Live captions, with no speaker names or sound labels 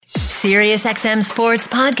SiriusXM Sports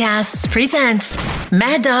Podcasts presents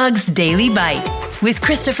Mad Dog's Daily Bite with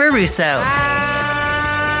Christopher Russo. And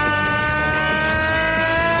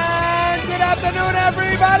good afternoon,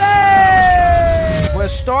 everybody! We'll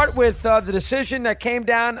start with the decision that came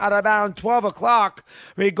down at around 12 o'clock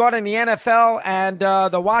regarding the NFL and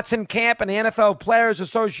the Watson camp and the NFL Players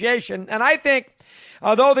Association. And I think,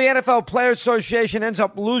 although the NFL Players Association ends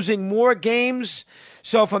up losing more games,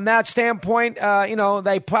 so from that standpoint,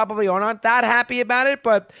 they probably are not that happy about it.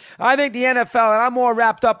 But I think the NFL, and I'm more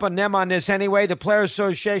wrapped up on them on this anyway, the Players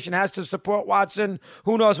Association has to support Watson.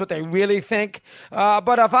 Who knows what they really think.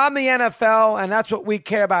 But if I'm the NFL, and that's what we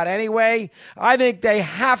care about anyway, I think they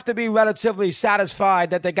have to be relatively satisfied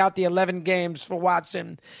that they got the 11 games for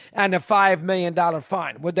Watson and the $5 million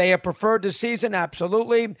fine. Would they have preferred the season?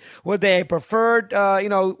 Absolutely. Would they have preferred,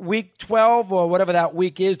 week 12 or whatever that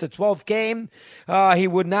week is, the 12th game? He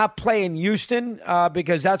would not play in Houston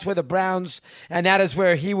because that's where the Browns, and that is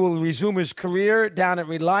where he will resume his career down at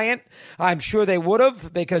Reliant. I'm sure they would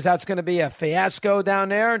have, because that's going to be a fiasco down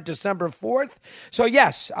there December 4th. So,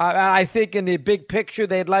 yes, I think in the big picture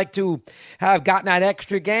they'd like to have gotten that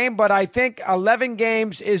extra game, but I think 11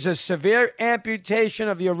 games is a severe amputation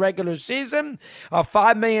of your regular season, a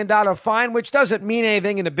 $5 million fine, which doesn't mean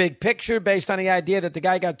anything in the big picture based on the idea that the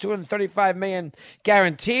guy got $235 million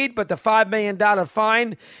guaranteed, but the $5 million fine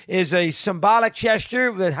is a symbolic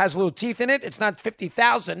gesture that has a little teeth in it. It's not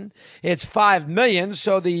 50,000, it's 5 million.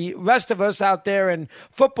 So the rest of us out there in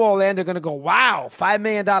football land are going to go, wow, $5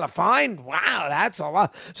 million fine? Wow, that's a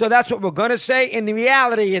lot. So that's what we're going to say. In the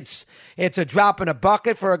reality, it's a drop in a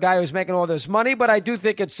bucket for a guy who's making all this money, but I do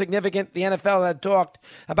think it's significant. The NFL had talked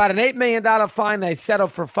about an $8 million fine. They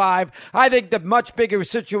settled for $5 million. I think the much bigger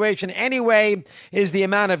situation anyway is the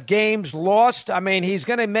amount of games lost. I mean, he's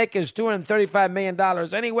going to make his $235 million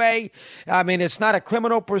anyway. I mean, it's not a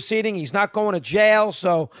criminal proceeding. He's not going to jail.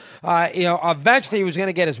 So, eventually he was going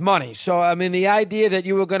to get his money. So, I mean, the idea that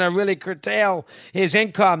you were going to really curtail his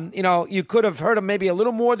income, you could have hurt him maybe a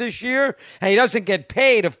little more this year. And he doesn't get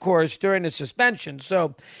paid, of course, during the suspension.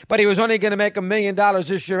 So, but he was only going to make $1 million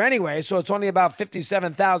this year anyway. So it's only about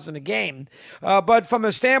 $57,000 a game. But from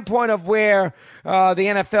a standpoint of where the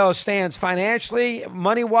NFL stands financially,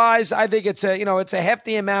 money-wise, I think it's a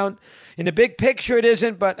hefty amount. In the big picture, it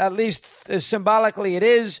isn't, but at least symbolically it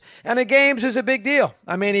is. And the games is a big deal.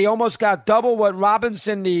 I mean, he almost got double what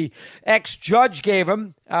Robinson, the ex-judge, gave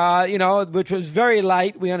him, which was very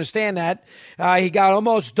light. We understand that. He got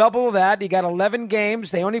almost double that. He got 11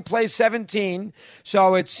 games. They only play 17.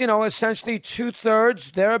 So it's, essentially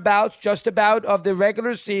 2/3, thereabouts, just about, of the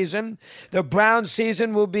regular season. The Browns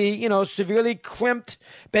season will be, severely crimped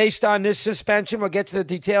based on this suspension. We'll get to the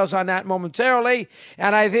details on that momentarily.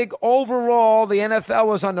 And I think overall, the NFL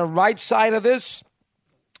was on the right side of this.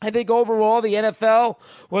 I think overall the NFL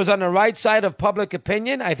was on the right side of public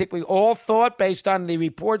opinion. I think we all thought, based on the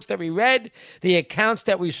reports that we read, the accounts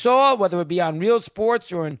that we saw, whether it be on Real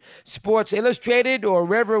Sports or in Sports Illustrated or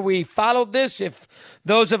wherever we followed this, if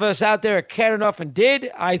those of us out there cared enough and did,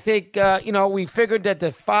 I think, we figured that the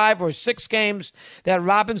 5 or 6 games that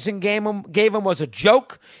Robinson gave him was a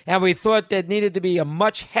joke, and we thought there needed to be a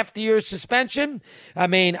much heftier suspension. I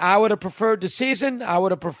mean, I would have preferred the season. I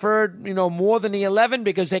would have preferred, more than the 11,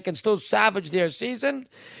 because they can still salvage their season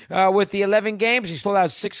with the 11 games. He still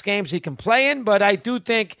has 6 games he can play in. But I do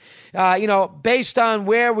think, based on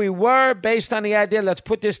where we were, based on the idea, let's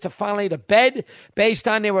put this finally to bed, based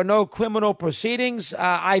on there were no criminal proceedings,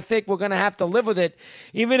 I think we're going to have to live with it.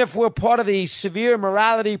 Even if we're part of the severe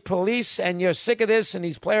morality police and you're sick of this and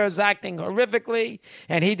these players acting horrifically,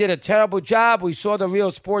 and he did a terrible job. We saw the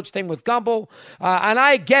Real Sports thing with Gumbel. And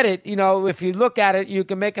I get it. If you look at it, you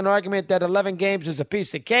can make an argument that 11 games is a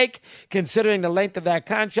piece of cake, considering the length of that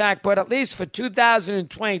contract. But at least for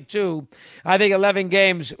 2022, I think 11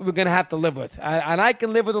 games we're going to have to live with. And I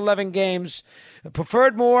can live with 11 games.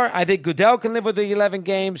 Preferred more. I think Goodell can live with the 11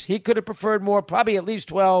 games. He could have preferred more, probably at least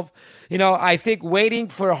 12. I think waiting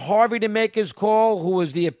for Harvey to make his call, who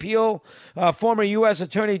was the former U.S.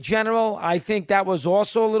 Attorney General, I think that was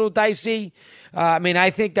also a little dicey. I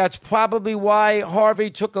think that's probably why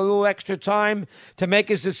Harvey took a little extra time to make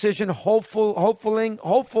his decision, hopeful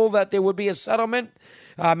that there would be a settlement.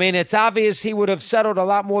 I mean, it's obvious he would have settled a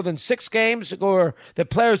lot more than 6 games, or the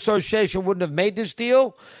Players Association wouldn't have made this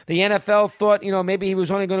deal. The NFL thought, maybe he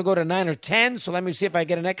was only going to go to 9 or 10, so let me see if I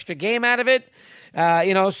get an extra game out of it.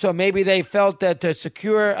 So maybe they felt that to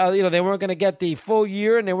secure, they weren't going to get the full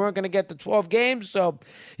year and they weren't going to get the 12 games. So,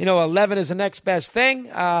 11 is the next best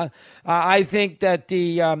thing. I think that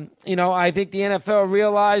the NFL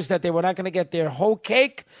realized that they were not going to get their whole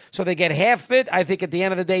cake, so they get half of it. I think at the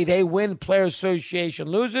end of the day, they win. Players Association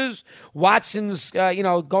loses. Watson's,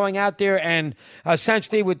 going out there and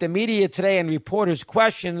essentially with the media today and reporters'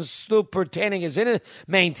 questions, still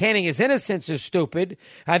maintaining his innocence is stupid.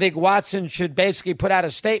 I think Watson should basically put out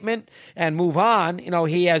a statement and move on.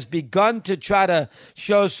 He has begun to try to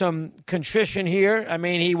show some contrition here. I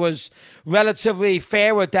mean, he was relatively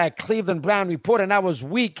fair with that Cleveland Brown report, and that was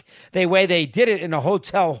weak the way they did it in a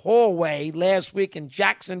hotel hallway last week in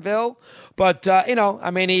Jacksonville. But,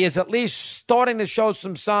 he is at least starting to show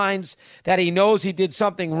some signs that he knows he did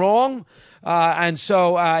something wrong. And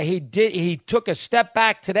so he took a step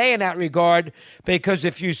back today in that regard, because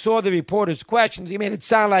if you saw the reporter's questions, he made it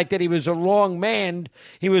sound like that he was a wrong man.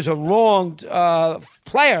 He was a wronged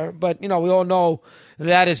player. But, we all know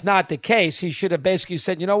that is not the case. He should have basically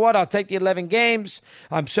said, you know what, I'll take the 11 games.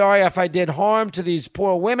 I'm sorry if I did harm to these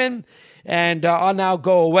poor women. And I'll now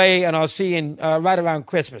go away, and I'll see you right around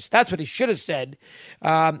Christmas. That's what he should have said,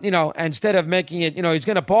 instead of making it, he's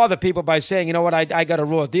going to bother people by saying, you know what, I got a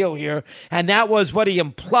raw deal here. And that was what he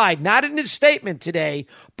implied, not in his statement today,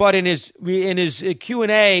 but in his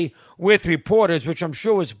Q&A with reporters, which I'm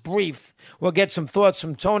sure was brief. We'll get some thoughts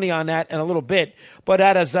from Tony on that in a little bit. But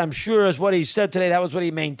that, as I'm sure, is what he said today. That was what he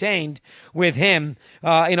maintained with him,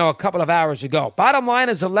 a couple of hours ago. Bottom line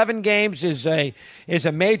is 11 games is a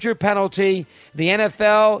major penalty. The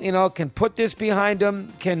NFL, can put this behind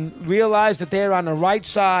them, can realize that they're on the right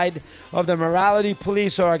side of the morality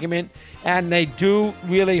police argument, and they do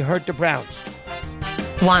really hurt the Browns.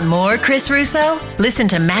 Want more Chris Russo? Listen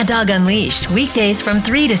to Mad Dog Unleashed weekdays from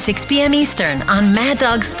 3 to 6 p.m. Eastern on Mad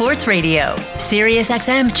Dog Sports Radio, Sirius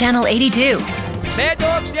XM Channel 82. Mad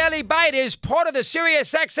Dog's Daily Bite is part of the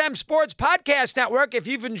Sirius XM Sports Podcast Network. If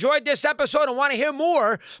you've enjoyed this episode and want to hear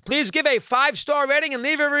more, please give a 5-star rating and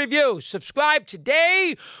leave a review. Subscribe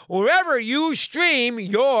today wherever you stream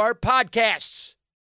your podcasts.